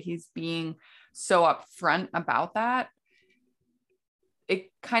of the way he's being so upfront about that,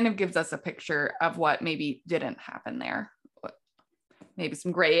 it kind of gives us a picture of what maybe didn't happen there. Maybe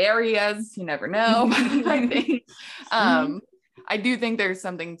some gray areas, you never know. I think, I do think there's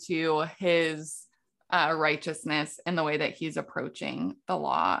something to his righteousness and the way that he's approaching the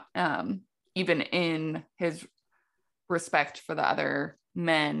law, even in his respect for the other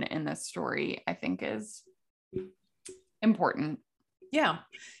men in this story, I think is important. Yeah.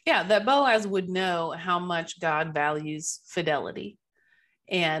 That Boaz would know how much God values fidelity.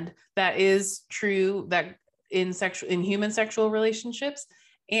 And that is true that in human sexual relationships.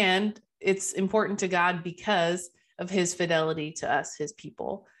 And it's important to God because of his fidelity to us, his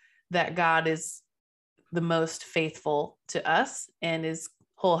people, that God is the most faithful to us and is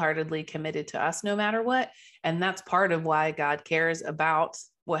wholeheartedly committed to us no matter what. And that's part of why God cares about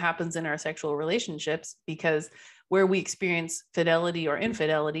what happens in our sexual relationships, because where we experience fidelity or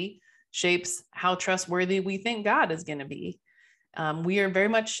infidelity shapes how trustworthy we think God is going to be. We are very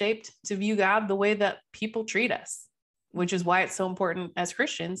much shaped to view God the way that people treat us, which is why it's so important as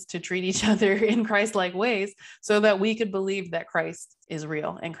Christians to treat each other in Christ-like ways so that we could believe that Christ is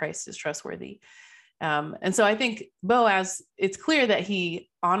real and Christ is trustworthy. And so I think Boaz, it's clear that he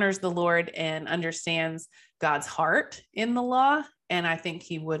honors the Lord and understands God's heart in the law. And I think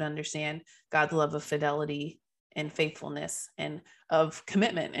he would understand God's love of fidelity and faithfulness and of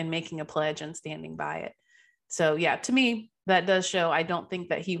commitment and making a pledge and standing by it. So yeah, to me, that does show, I don't think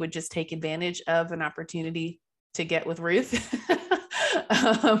that he would just take advantage of an opportunity to get with Ruth,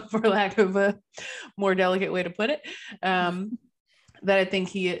 for lack of a more delicate way to put it. That I think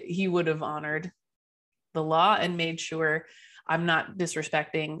he would have honored the law and made sure I'm not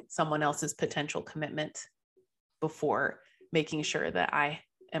disrespecting someone else's potential commitment before making sure that I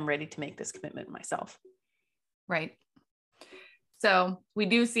am ready to make this commitment myself. Right. So we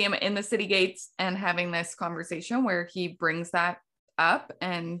do see him in the city gates and having this conversation where he brings that up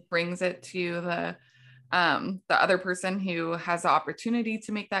and brings it to the other person who has the opportunity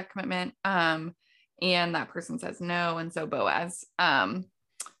to make that commitment. And that person says no. And so Boaz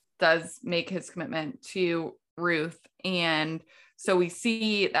does make his commitment to Ruth. And so we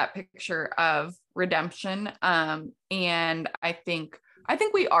see that picture of redemption. And I think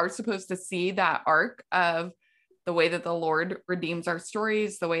we are supposed to see that arc of the way that the Lord redeems our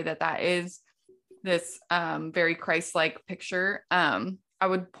stories, the way that is this very Christ-like picture. I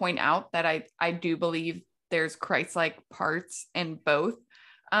would point out that I do believe there's Christ-like parts in both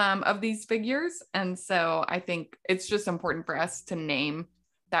of these figures. And so I think it's just important for us to name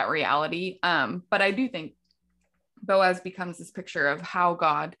that reality. But I do think Boaz becomes this picture of how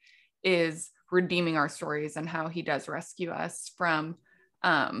God is redeeming our stories and how he does rescue us from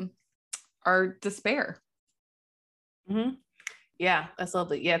our despair. Mm-hmm. Yeah, that's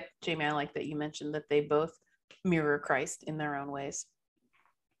lovely. Yeah, Jamie, I like that you mentioned that they both mirror Christ in their own ways.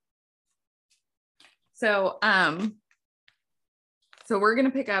 So we're going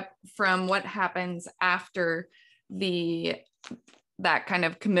to pick up from what happens after that kind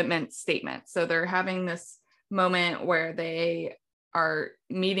of commitment statement. So they're having this moment where they are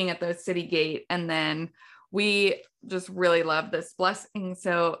meeting at the city gate, and then we just really love this blessing.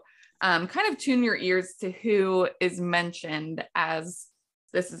 So kind of tune your ears to who is mentioned as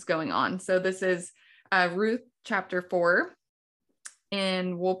this is going on. So this is Ruth chapter 4,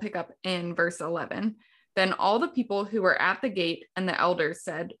 and we'll pick up in verse 11. Then all the people who were at the gate and the elders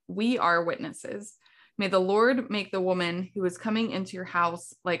said, "We are witnesses. May the Lord make the woman who is coming into your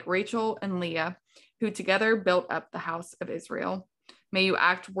house like Rachel and Leah, who together built up the house of Israel. May you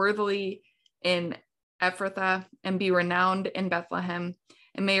act worthily in Ephrathah and be renowned in Bethlehem.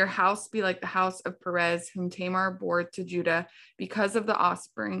 And may your house be like the house of Perez, whom Tamar bore to Judah, because of the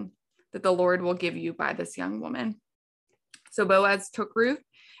offspring that the Lord will give you by this young woman." So Boaz took Ruth,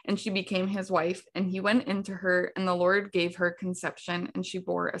 and she became his wife, and he went into her, and the Lord gave her conception, and she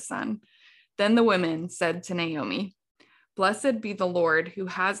bore a son. Then the women said to Naomi, "Blessed be the Lord, who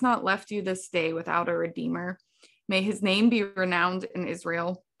has not left you this day without a redeemer. May his name be renowned in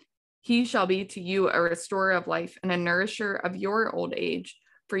Israel. He shall be to you a restorer of life and a nourisher of your old age.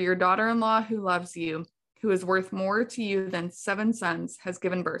 For your daughter-in-law who loves you, who is worth more to you than 7 sons, has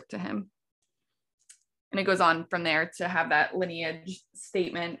given birth to him." And it goes on from there to have that lineage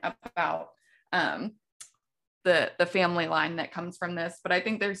statement about the family line that comes from this. But I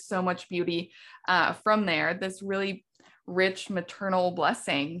think there's so much beauty from there, this really rich maternal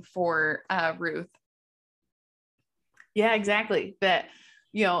blessing for Ruth. Yeah, exactly. That,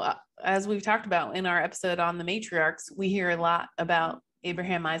 as we've talked about in our episode on the matriarchs, we hear a lot about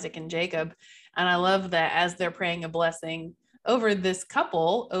Abraham, Isaac, and Jacob. And I love that as they're praying a blessing over this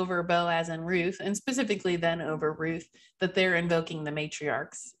couple, over Boaz and Ruth, and specifically then over Ruth, that they're invoking the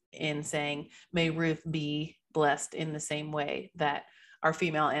matriarchs in saying, may Ruth be blessed in the same way that our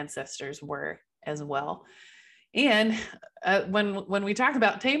female ancestors were as well. And when we talk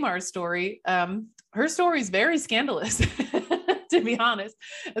about Tamar's story, her story is very scandalous, to be honest.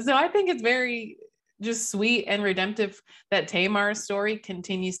 So I think it's very just sweet and redemptive that Tamar's story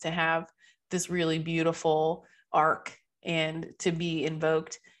continues to have this really beautiful arc and to be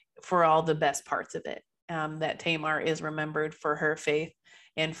invoked for all the best parts of it. That Tamar is remembered for her faith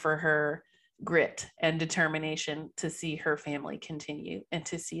and for her grit and determination to see her family continue and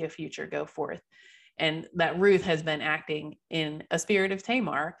to see a future go forth. And that Ruth has been acting in a spirit of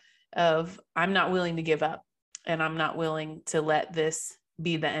Tamar of, I'm not willing to give up, and I'm not willing to let this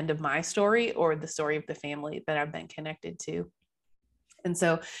be the end of my story or the story of the family that I've been connected to. And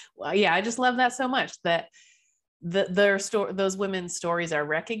so, yeah, I just love that so much, that those women's stories are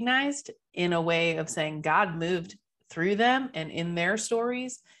recognized in a way of saying God moved through them and in their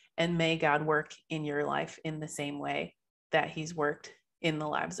stories, and may God work in your life in the same way that he's worked in the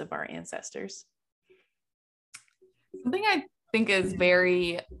lives of our ancestors. Something I think is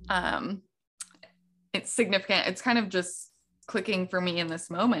very it's significant, it's kind of just clicking for me in this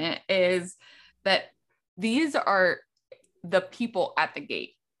moment, is that these are the people at the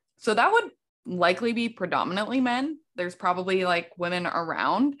gate. So that would likely be predominantly men. There's probably like women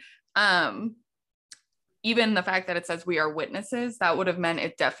around. Even the fact that it says we are witnesses, that would have meant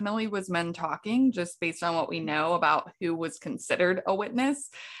it definitely was men talking, just based on what we know about who was considered a witness.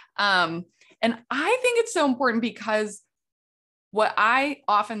 And I think it's so important, because what I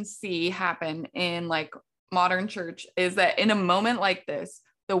often see happen in like modern church is that in a moment like this,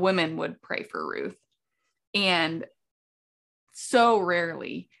 the women would pray for Ruth. And so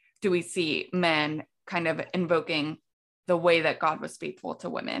rarely do we see men kind of invoking the way that God was faithful to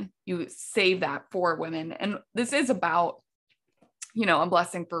women. You save that for women. And this is about, a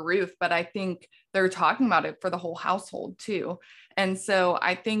blessing for Ruth, but I think they're talking about it for the whole household too. And so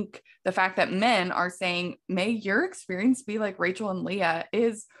I think the fact that men are saying, may your experience be like Rachel and Leah,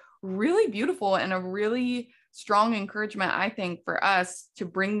 is really beautiful and a really strong encouragement, I think, for us to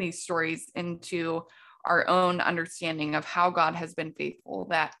bring these stories into our own understanding of how God has been faithful,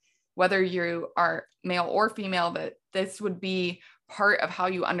 that whether you are male or female, that this would be part of how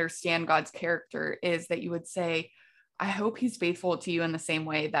you understand God's character, is that you would say, I hope he's faithful to you in the same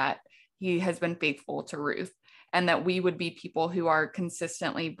way that he has been faithful to Ruth. And that we would be people who are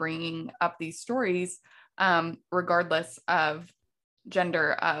consistently bringing up these stories, regardless of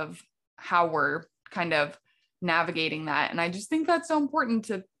gender, of how we're kind of navigating that. And I just think that's so important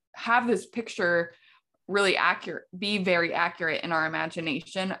to have this picture really accurate, be very accurate in our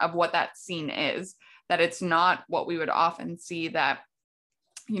imagination of what that scene is, that it's not what we would often see, that,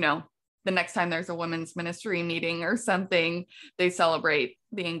 the next time there's a women's ministry meeting or something, they celebrate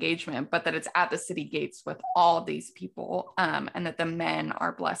the engagement, but that it's at the city gates with all these people, and that the men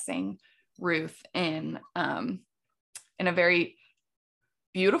are blessing Ruth in a very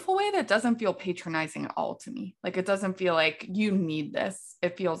beautiful way that doesn't feel patronizing at all to me. Like, it doesn't feel like you need this.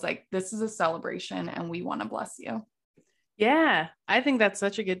 It feels like this is a celebration and we want to bless you. Yeah, I think that's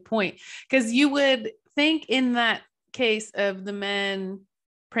such a good point, because you would think in that case of the men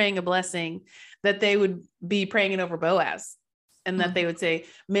praying a blessing that they would be praying it over Boaz, and that they would say,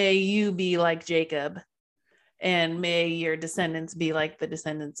 may you be like Jacob, and may your descendants be like the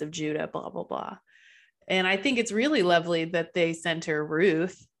descendants of Judah, blah, blah, blah. And I think it's really lovely that they center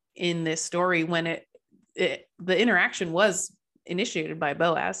Ruth in this story when the interaction was initiated by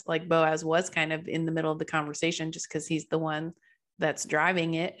Boaz. Like, Boaz was kind of in the middle of the conversation just because he's the one that's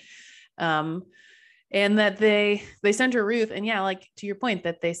driving it. And that they center Ruth, and yeah, like to your point,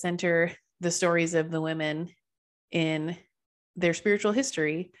 that they center the stories of the women in their spiritual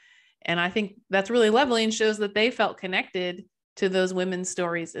history. And I think that's really lovely and shows that they felt connected to those women's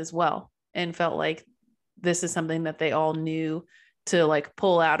stories as well, and felt like this is something that they all knew to like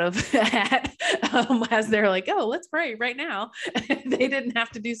pull out of a hat, as they're like, oh, let's pray right now. They didn't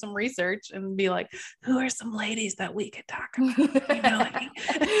have to do some research and be like, who are some ladies that we could talk about?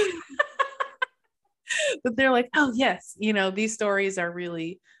 But they're like, oh yes, these stories are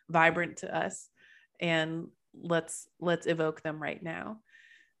really vibrant to us, and let's evoke them right now.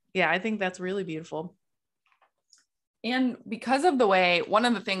 Yeah, I think that's really beautiful. And because of the way, one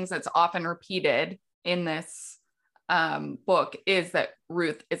of the things that's often repeated in this book is that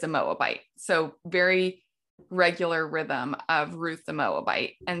Ruth is a Moabite. So very regular rhythm of Ruth the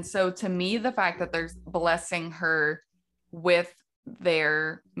Moabite. And so to me, the fact that there's blessing her with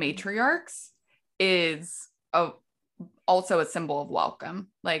their matriarchs is also a symbol of welcome.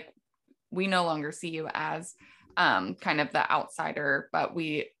 Like, we no longer see you as kind of the outsider, but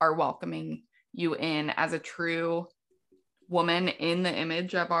we are welcoming you in as a true woman in the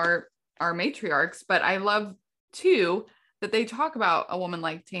image of our matriarchs. But I love too that they talk about a woman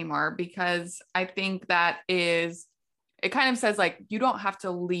like Tamar, because I think that it kind of says, like, you don't have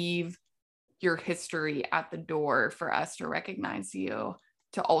to leave your history at the door for us to recognize you,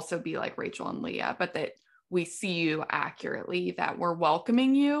 to also be like Rachel and Leah, but that we see you accurately, that we're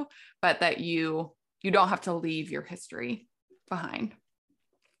welcoming you, but that you don't have to leave your history behind.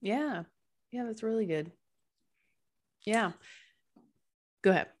 Yeah. Yeah, that's really good. Yeah.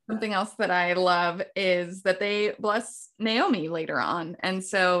 Go ahead. Something else that I love is that they bless Naomi later on. And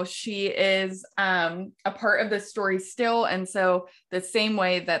so she is a part of the story still. And so the same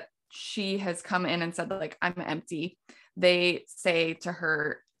way that she has come in and said, like, I'm empty, they say to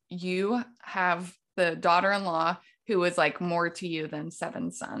her, you have the daughter-in-law who is like more to you than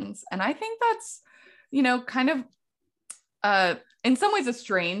 7 sons. And I think that's, kind of in some ways a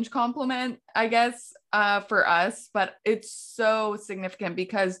strange compliment, I guess, for us, but it's so significant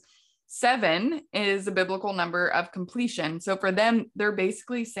because 7 is a biblical number of completion. So for them, they're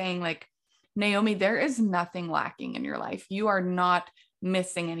basically saying, like, Naomi, there is nothing lacking in your life. You are not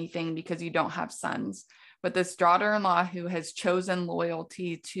missing anything because you don't have sons. But this daughter-in-law who has chosen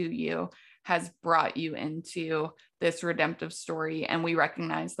loyalty to you has brought you into this redemptive story. And we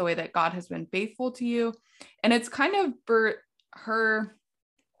recognize the way that God has been faithful to you. And it's kind of for her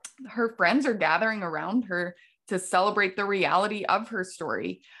friends are gathering around her to celebrate the reality of her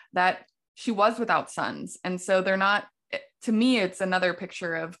story, that she was without sons. And so they're not, to me, it's another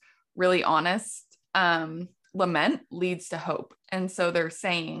picture of really honest lament leads to hope. And so they're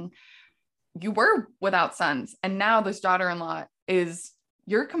saying, you were without sons, and now this daughter-in-law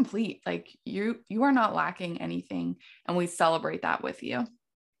you're complete. Like, you are not lacking anything. And we celebrate that with you.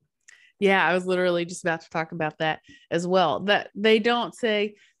 Yeah, I was literally just about to talk about that as well. That they don't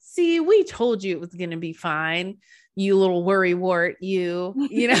say, see, we told you it was going to be fine, you little worrywart,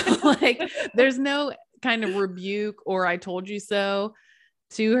 like, there's no kind of rebuke or I told you so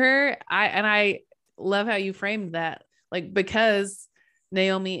to her. I love how you framed that, like, because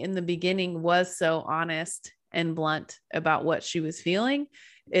Naomi in the beginning was so honest and blunt about what she was feeling,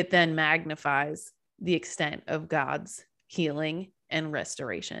 it then magnifies the extent of God's healing and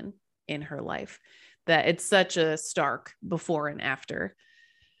restoration in her life, that it's such a stark before and after.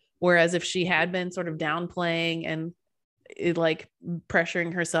 Whereas if she had been sort of downplaying and like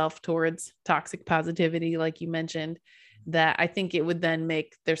pressuring herself towards toxic positivity, like you mentioned, that I think it would then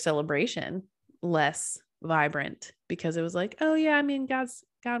make their celebration less vibrant, because it was like, oh yeah, I mean,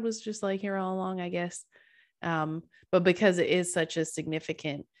 God was just like here all along, I guess. But because it is such a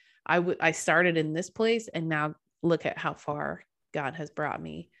significant, I started in this place and now look at how far God has brought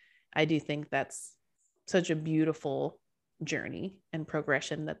me. I do think that's such a beautiful journey and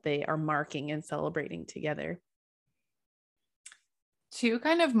progression that they are marking and celebrating together. 2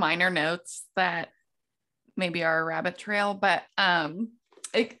 kind of minor notes that maybe are a rabbit trail, but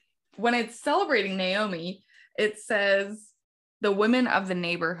when it's celebrating Naomi, it says the women of the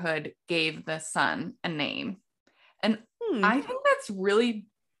neighborhood gave the son a name. And I think that's really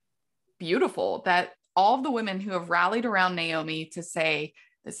beautiful, that all of the women who have rallied around Naomi to say,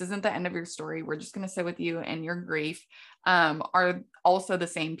 this isn't the end of your story, we're just going to sit with you in your grief, are also the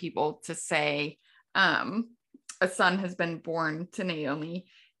same people to say, a son has been born to Naomi,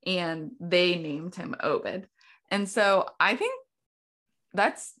 and they named him Obed. And so I think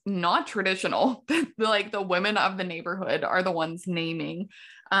that's not traditional. Like, the women of the neighborhood are the ones naming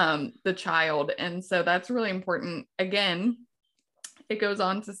the child. And so that's really important. Again, it goes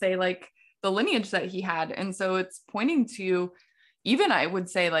on to say, like, the lineage that he had. And so it's pointing to, even I would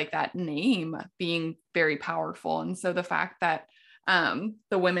say, like, that name being very powerful. And so the fact that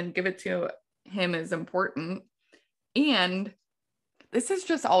the women give it to him is important. And this has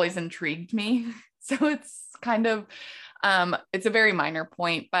just always intrigued me. So it's kind of, it's a very minor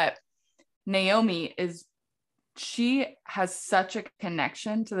point, but Naomi she has such a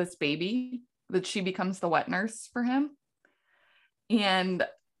connection to this baby that she becomes the wet nurse for him. And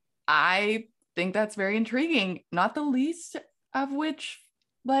I think that's very intriguing, not the least of which,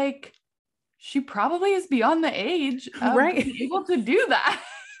 like, she probably is beyond the age of being able to do that.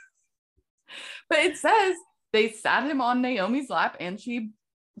 But it says they sat him on Naomi's lap and she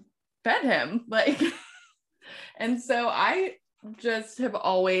fed him, like. And so I just have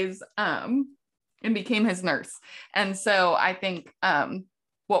always and became his nurse. And so I think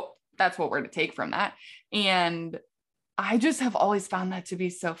well, that's what we're to take from that. And I just have always found that to be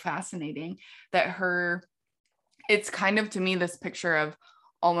so fascinating, that it's kind of, to me, this picture of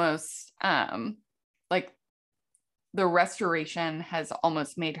almost like the restoration has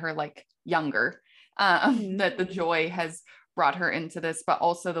almost made her like younger, that the joy has brought her into this, but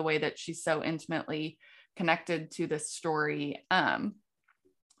also the way that she's so intimately connected to this story. And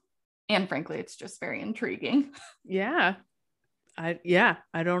frankly, it's just very intriguing. Yeah. I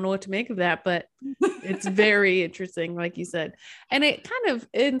don't know what to make of that, but it's very interesting, like you said. And it kind of,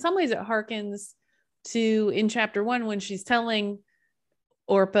 in some ways, it harkens to in chapter 1, when she's telling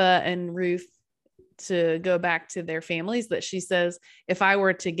Orpah and Ruth to go back to their families, that she says, if I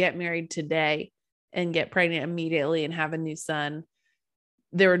were to get married today and get pregnant immediately and have a new son,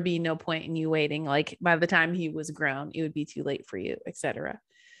 there would be no point in you waiting. Like, by the time he was grown, it would be too late for you, etc.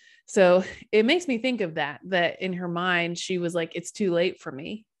 So it makes me think of that in her mind, she was like, it's too late for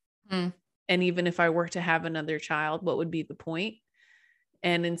me. And even if I were to have another child, what would be the point?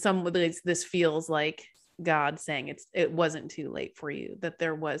 And in some ways, this feels like God saying it wasn't too late for you, that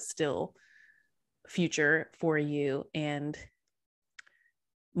there was still future for you and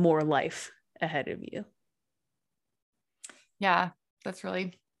more life ahead of you. Yeah, that's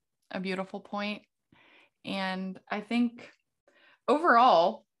really a beautiful point. And I think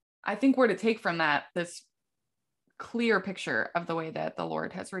overall, I think we're to take from that this clear picture of the way that the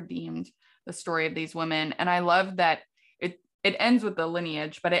Lord has redeemed the story of these women. And I love that it ends with the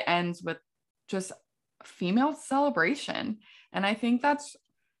lineage, but it ends with just female celebration. And I think that's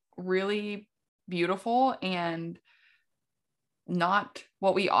really beautiful and not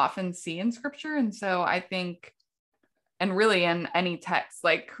what we often see in scripture. And so I think, and really in any text,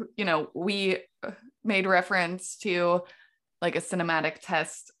 like, we made reference to like a cinematic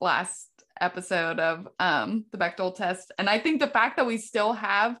test last episode of the Bechdel test. And I think the fact that we still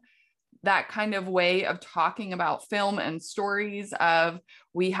have that kind of way of talking about film and stories of,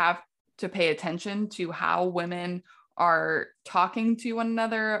 we have to pay attention to how women are talking to one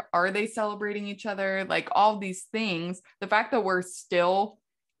another. Are they celebrating each other? Like, all these things, the fact that we're still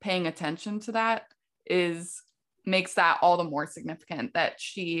paying attention to that makes that all the more significant, that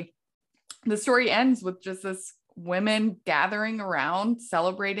the story ends with just this women gathering around,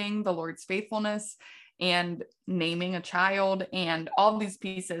 celebrating the Lord's faithfulness and naming a child, and all these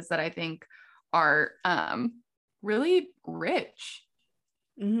pieces that I think are really rich.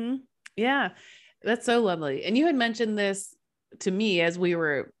 Mm-hmm. Yeah, that's so lovely. And you had mentioned this to me as we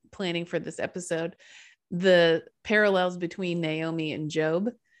were planning for this episode, the parallels between Naomi and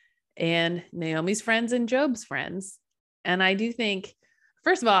Job, and Naomi's friends and Job's friends. And I do think,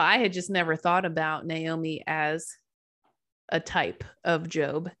 first of all, I had just never thought about Naomi as a type of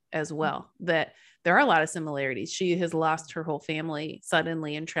Job as well, that there are a lot of similarities. She has lost her whole family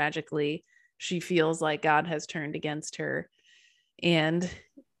suddenly and tragically. She feels like God has turned against her, and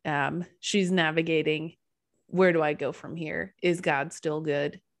she's navigating, where do I go from here? Is God still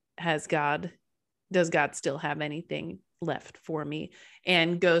good? Does God still have anything left for me?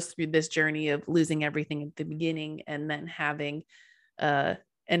 And goes through this journey of losing everything at the beginning and then having an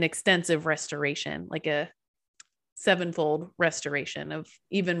extensive restoration, like a sevenfold restoration of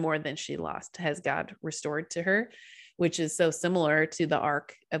even more than she lost, has God restored to her, which is so similar to the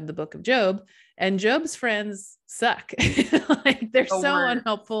arc of the book of Job. And Job's friends suck. Like, they're so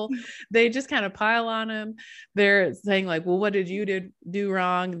unhelpful. They just kind of pile on him. They're saying like, well, what did you do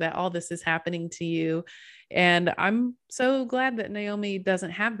wrong that all this is happening to you? And I'm so glad that Naomi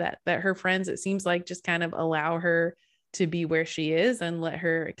doesn't have that her friends, it seems like, just kind of allow her to be where she is and let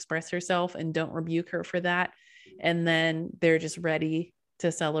her express herself and don't rebuke her for that. And then they're just ready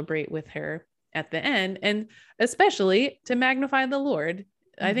to celebrate with her at the end, and especially to magnify the Lord.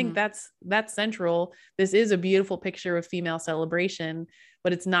 Mm-hmm. I think that's central. This is a beautiful picture of female celebration,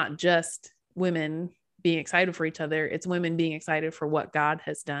 but it's not just women being excited for each other. It's women being excited for what God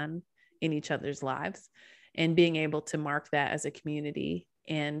has done in each other's lives and being able to mark that as a community.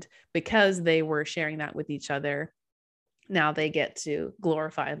 And because they were sharing that with each other, now they get to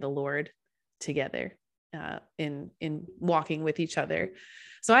glorify the Lord together in walking with each other.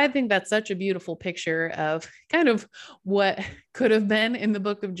 So I think that's such a beautiful picture of kind of what could have been in the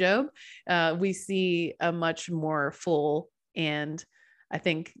book of Job. We see a much more full and, I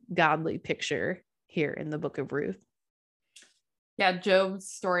think, godly picture here in the book of Ruth. Yeah, Job's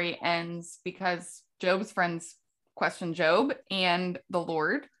story ends because Job's friends question Job and the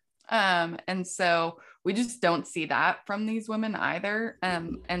Lord. And so we just don't see that from these women either.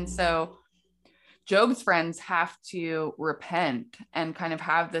 And so Job's friends have to repent and kind of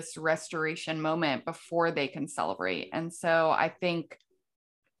have this restoration moment before they can celebrate. And so I think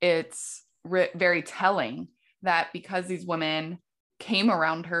it's very telling that because these women came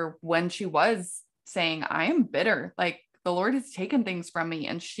around her when she was saying, I am bitter, like the Lord has taken things from me,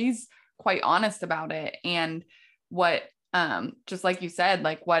 and she's quite honest about it. And what, just like you said,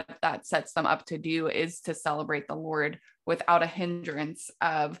 like what that sets them up to do is to celebrate the Lord without a hindrance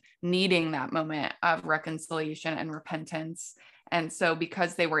of needing that moment of reconciliation and repentance. And so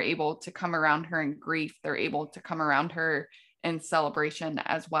because they were able to come around her in grief, they're able to come around her in celebration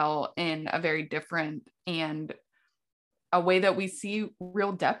as well, in a very different and a way that we see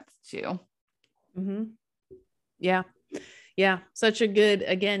real depth to. Mm-hmm. Yeah. Yeah. Such a good,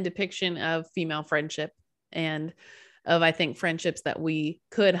 again, depiction of female friendship, and of, I think, friendships that we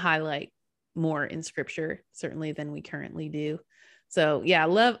could highlight more in scripture, certainly, than we currently do. So yeah,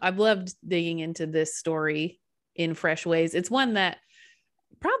 I've loved digging into this story in fresh ways. It's one that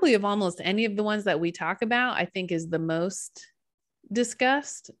probably of almost any of the ones that we talk about, I think is the most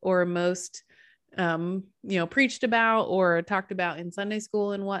discussed or most, preached about or talked about in Sunday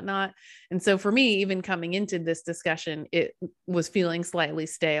school and whatnot. And so for me, even coming into this discussion, it was feeling slightly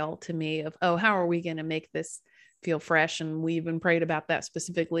stale to me of, oh, how are we going to make this feel fresh? And we even prayed about that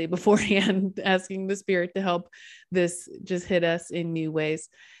specifically beforehand, asking the Spirit to help this just hit us in new ways.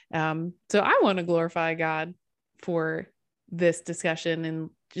 So I want to glorify God for this discussion, and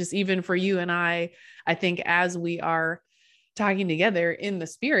just even for you and I think as we are talking together in the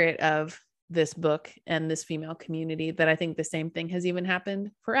spirit of this book and this female community, that I think the same thing has even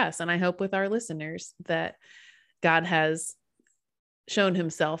happened for us. And I hope with our listeners that God has shown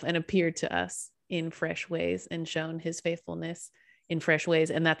himself and appeared to us in fresh ways and shown his faithfulness in fresh ways.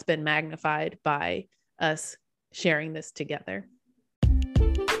 And that's been magnified by us sharing this together.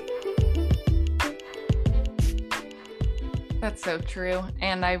 That's so true.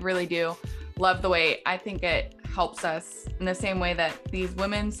 And I really do love the way, I think it helps us in the same way that these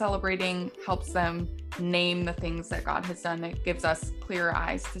women celebrating helps them name the things that God has done. It gives us clearer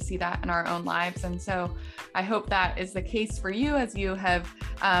eyes to see that in our own lives. And so I hope that is the case for you as you have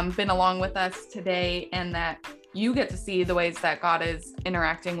been along with us today, and that you get to see the ways that God is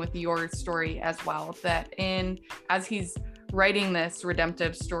interacting with your story as well, that as he's writing this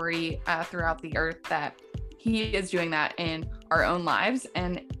redemptive story throughout the earth, that he is doing that in our own lives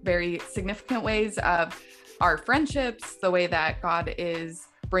in very significant ways of our friendships, the way that God is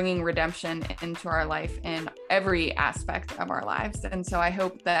bringing redemption into our life in every aspect of our lives. And so I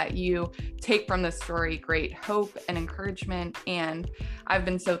hope that you take from this story great hope and encouragement. And I've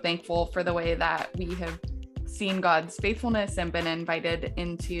been so thankful for the way that we have seen God's faithfulness and been invited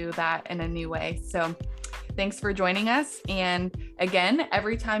into that in a new way. So thanks for joining us. And again,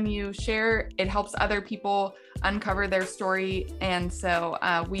 every time you share, it helps other people uncover their story. And so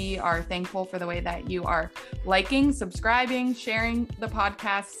we are thankful for the way that you are liking, subscribing, sharing the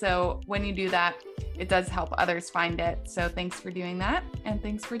podcast. So when you do that, it does help others find it. So thanks for doing that. And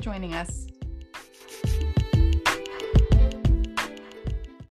thanks for joining us.